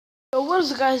So what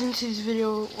is up, guys? In today's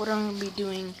video, what I'm going to be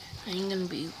doing, I'm going to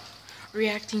be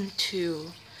reacting to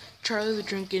Charlie the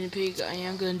Drunk Guinea Pig. I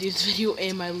am going to do this video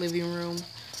in my living room.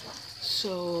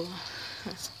 So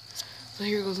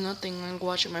here goes nothing. I'm going to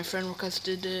watch it. My friend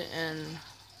requested it, and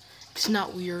it's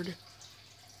not weird.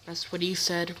 That's what he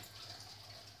said.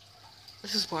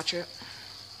 Let's just watch it.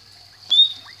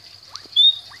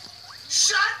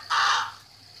 Shut up!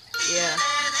 Yeah.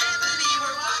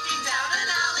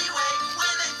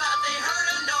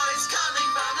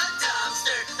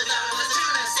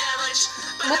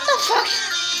 What the fuck?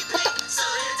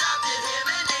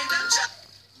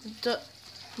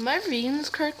 Am I reading this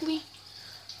correctly?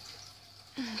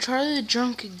 Charlie the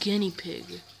Drunk Guinea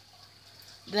Pig.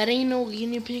 That ain't no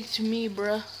guinea pig to me,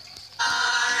 bruh.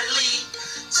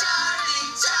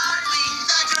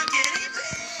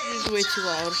 This is way too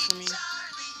loud for me.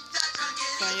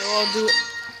 Fine, you all do it.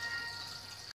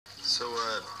 So,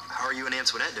 how are you and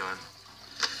Antoinette doing?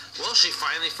 Well, she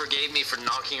finally forgave me for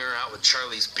knocking her out with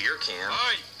Charlie's beer can.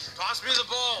 Hey, toss me the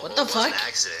ball. What Well, the it was fuck? an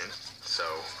accident, so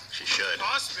she should.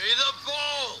 Toss me the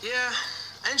ball. Yeah,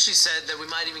 and she said that we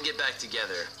might even get back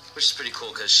together, which is pretty cool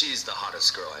because she's the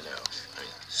hottest girl I know. I mean,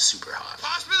 super hot.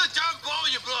 Pass me the damn ball,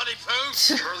 you bloody poo.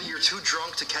 Charlie, you're too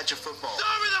drunk to catch a football.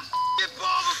 Throw me the f***ing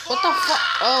ball before. What the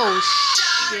fuck? Oh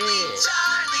shit.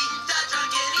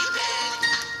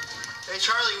 Hey,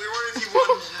 Charlie, we wondered if you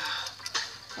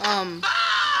wanted...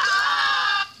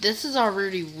 This is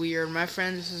already weird. My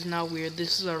friend, this is not weird.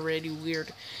 This is already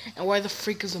weird. And why the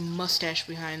freak is a mustache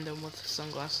behind them with the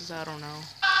sunglasses? I don't know.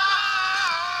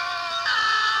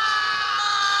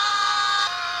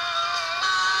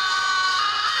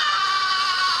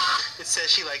 It says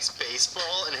she likes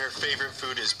baseball and her favorite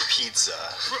food is pizza.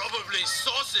 Probably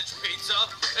sausage pizza.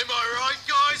 Am I right,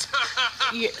 guys?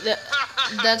 Yeah,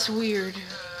 that's weird.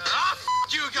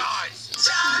 You guys.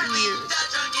 Weird.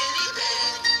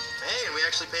 Hey, and we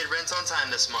actually paid rent on time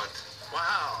this month.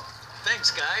 Wow. Thanks,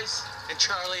 guys. And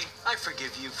Charlie, I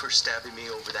forgive you for stabbing me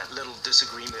over that little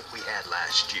disagreement we had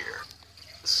last year.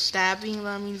 Stabbing,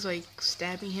 that means like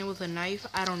stabbing him with a knife?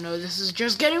 I don't know. This is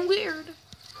just getting weird.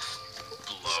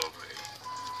 Blow me.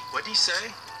 What'd he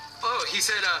say? Oh, he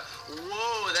said,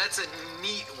 whoa, that's a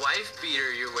neat wife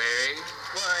beater you're wearing.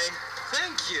 Why,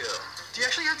 thank you. Do you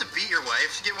actually have to beat your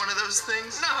wife to get one of those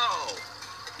things? No.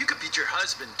 You could beat your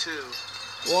husband, too.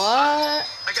 What?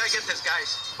 I gotta get this,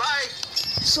 guys. Bye.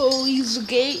 So he's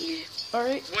gay?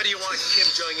 Alright. What do you want, Kim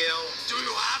Jong-il? Do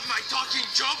you have my talking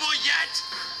jumbo yet?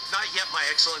 Not yet, my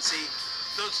excellency.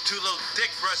 Those two little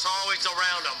dick breasts are always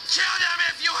around him. Kill them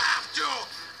if you have to.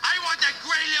 I want that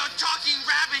gray little talking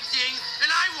rabbit thing,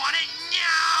 and I want it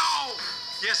now.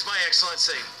 Yes, my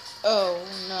excellency. Oh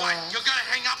no. What? You're gonna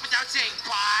hang up without saying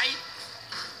bye?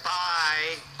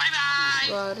 Bye. Bye-bye.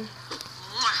 God.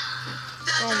 Mwah.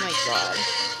 Oh my god.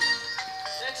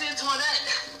 That's Antoinette.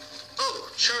 Oh,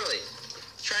 Charlie,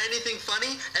 try anything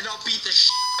funny, and I'll beat the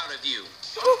shit out of you.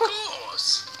 Of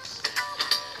course.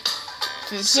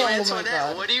 So, Oh my Antoinette,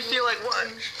 god. what do you feel like what?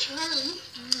 Oh,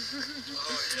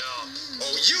 yeah.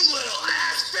 Oh, you little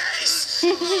ass face.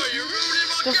 Oh, you ruining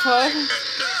my The game.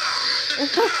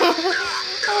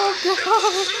 Oh god.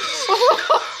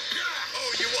 Oh,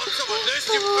 you want some of this,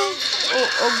 you poop?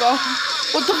 Oh god.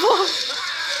 What the fuck?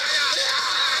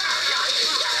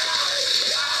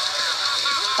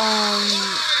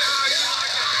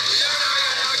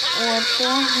 What the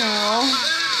hell?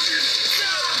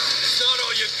 Is that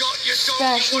all you got, you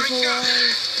Stash is donkey wanker?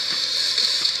 alive.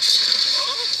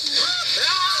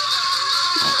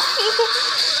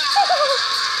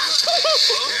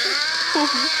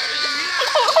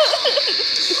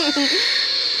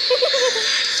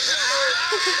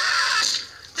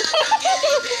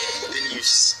 Then you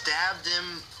stabbed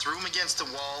him, threw him against the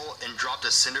wall, and dropped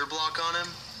a cinder block on him?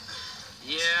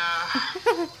 Yeah.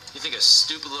 You think a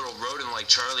stupid little rodent like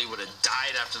Charlie would have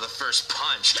died after the first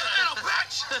punch? You little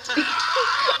bitch!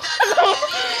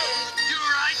 You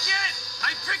like it?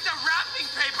 I picked the wrapping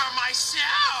paper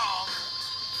myself.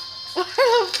 What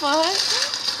the fuck?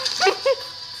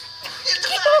 It's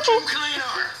a vacuum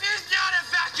cleaner! It's not a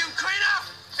vacuum cleaner.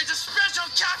 It's a special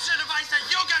capture device that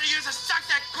you're gonna use to suck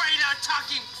that gray little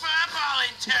talking fireball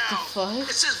into. The fuck?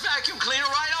 It says vacuum cleaner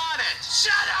right on it!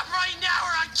 Shut up right now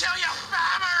or I'll kill your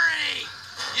family!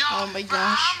 Your Oh my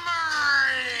gosh.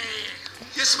 family!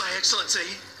 Yes, my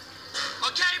excellency.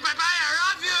 Okay, bye-bye, I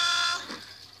love you!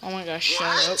 Oh my gosh,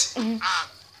 What? shut up.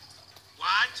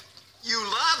 What? You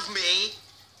love me?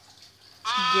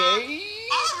 Gay?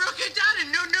 Oh, look at that, a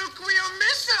new nuclear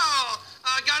missile!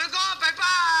 Gotta go,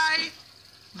 bye-bye!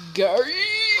 Gay?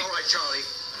 All right, Charlie.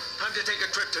 Time to take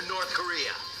a trip to North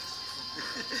Korea.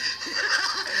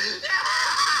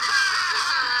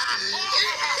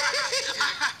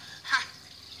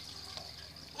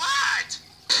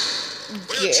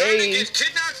 trying to gay. get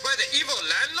kidnapped by the evil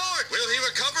landlord? Will he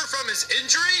recover from his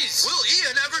injuries? Will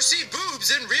Ian ever see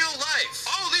boobs in real life?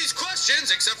 All these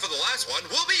questions, except for the last one,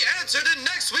 will be answered in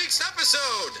next week's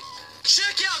episode.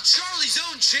 Check out Charlie's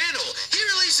own channel. He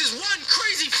releases one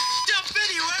crazy f***ed up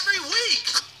video every week.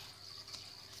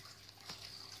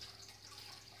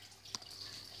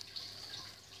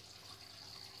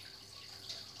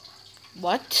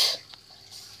 What?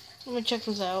 Let me check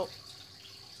this out.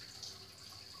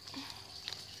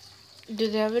 Do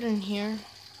they have it in here?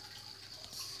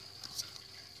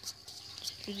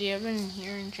 Do they have it in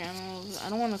here in channels? I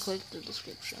don't want to click the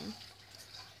description.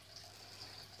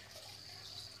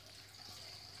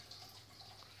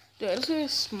 Dude, it looks like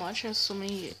Smudge has so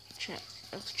many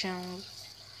channels.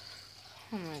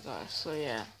 Oh my gosh, so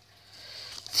yeah.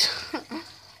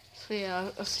 So yeah,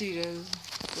 I'll see you guys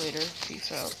later.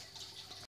 Peace out.